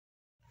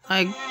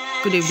Hi,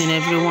 good evening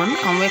everyone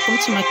and welcome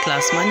to my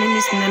class. My name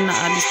is Nena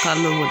Alice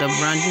Carlo with a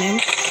brand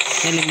name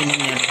Nelly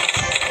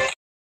Minimero.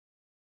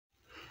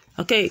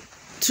 Okay,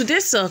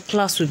 today's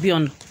class will be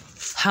on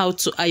how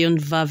to iron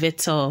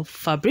velvet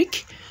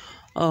fabric.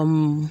 We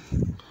all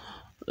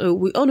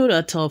know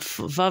that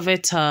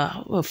velvet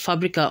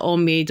fabric are all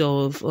made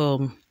of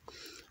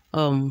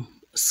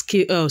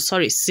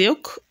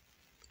silk,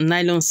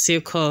 nylon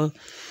silk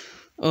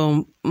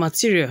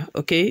material.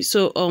 Okay,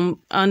 so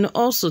and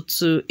also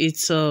to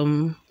it's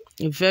a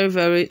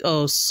very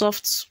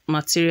soft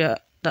material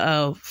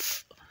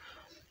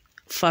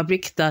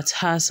fabric that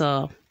has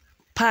a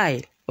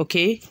pile.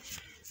 Okay,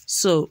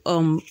 so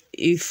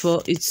if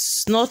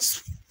it's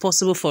not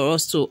possible for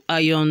us to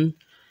iron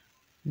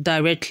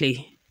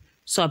directly,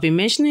 so I've been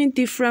mentioning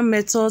different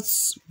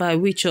methods by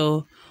which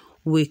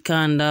we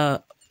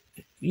can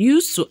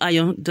use to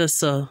iron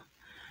this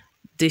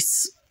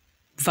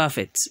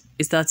velvet.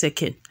 Is that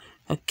okay?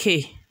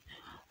 Okay.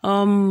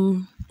 Now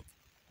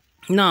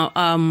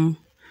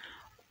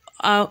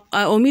I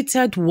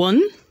omitted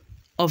one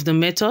of the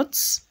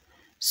methods,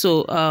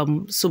 so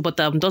but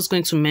I'm just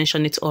going to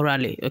mention it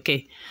orally.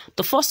 Okay,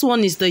 the first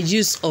one is the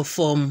use of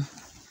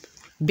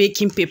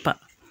baking paper.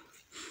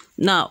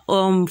 Now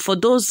for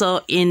those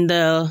in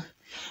the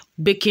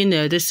baking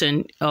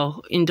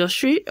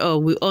industry,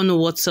 we all know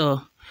what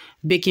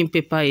baking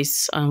paper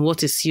is and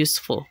what it's used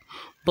for,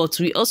 but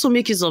we also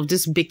make use of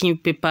this baking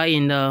paper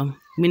in the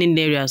milling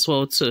area as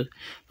well too.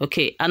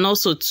 Okay, and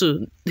also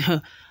too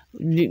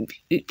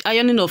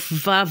ironing of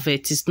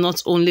velvet is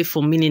not only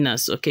for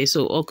milliners. Okay,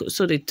 so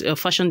the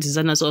fashion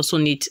designers also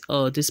need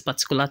this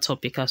particular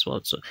topic as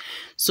well too.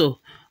 So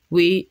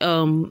we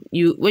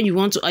when you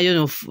want to iron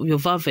of your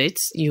velvet,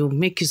 you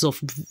make use of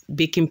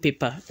baking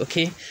paper.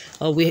 Okay,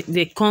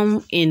 they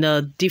come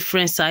in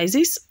different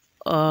sizes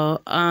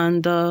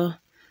and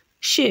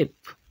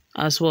shape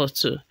as well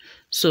too.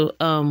 So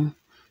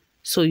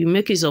so you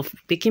make use of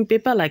baking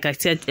paper, like I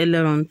said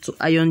earlier on, to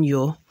iron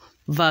your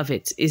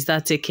velvet. Is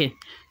that okay?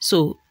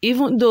 So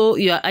even though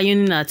you are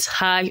ironing at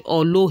high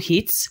or low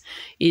heat,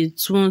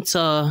 it won't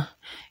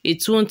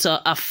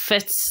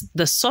affect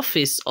the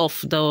surface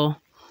of the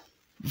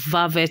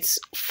velvet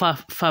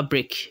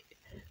fabric.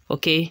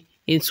 Okay,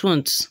 it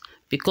won't,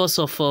 because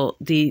of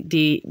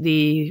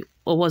the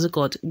what's it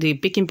called, the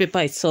baking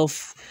paper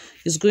itself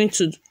is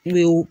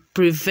will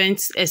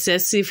prevent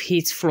excessive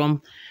heat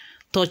from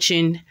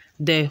touching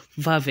the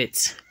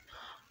velvet.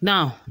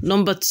 Now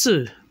number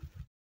two.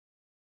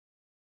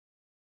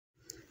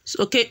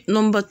 Okay,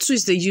 number two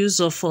is the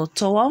use of a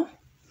towel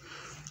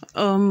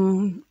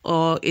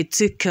or a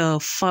thick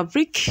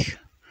fabric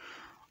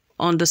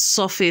on the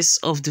surface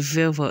of the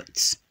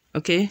velvet.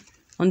 Okay,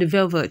 on the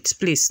velvet,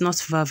 please, not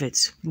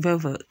velvet,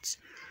 velvet.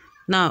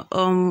 Now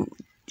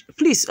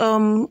please,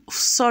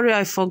 sorry,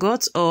 I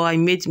forgot or I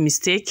made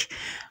mistake.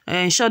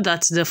 Ensure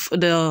that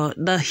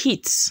the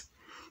heat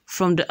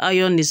from the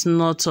iron is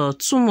not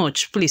too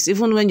much, please.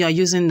 Even when you are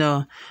using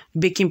the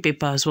baking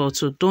paper as well,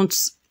 so don't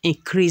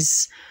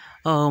increase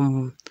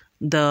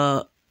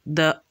the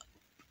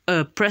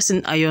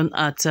pressing iron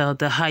at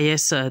the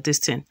highest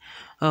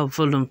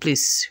volume,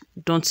 please.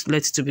 Don't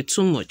let it to be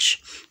too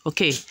much.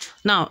 Okay,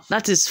 now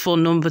that is for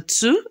number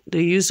two,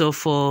 the use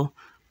of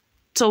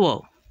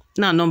towel.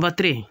 Now number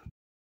three.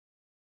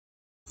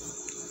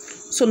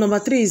 So number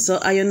three is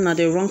iron at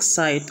the wrong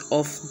side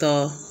of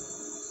the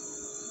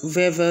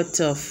velvet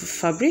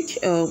fabric.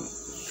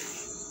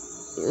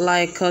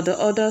 Like the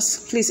others,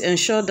 please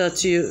ensure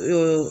that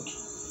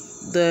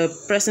the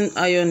pressing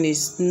iron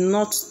is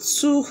not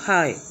too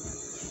high,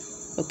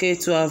 okay,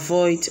 to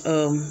avoid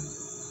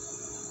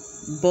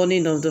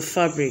burning of the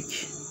fabric.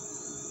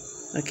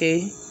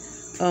 Okay,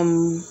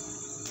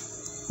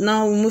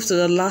 now we move to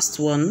the last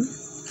one,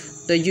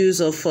 the use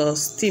of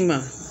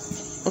steamer.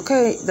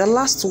 Okay, the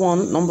last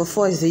one, number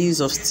four, is the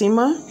use of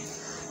steamer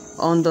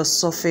on the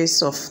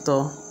surface of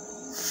the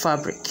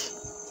fabric.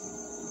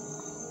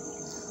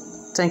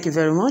 Thank you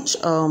very much.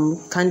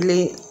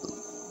 Kindly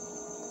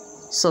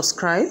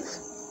subscribe,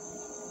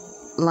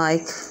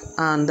 like,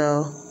 and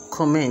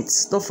comment.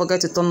 Don't forget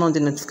to turn on the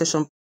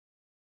notification.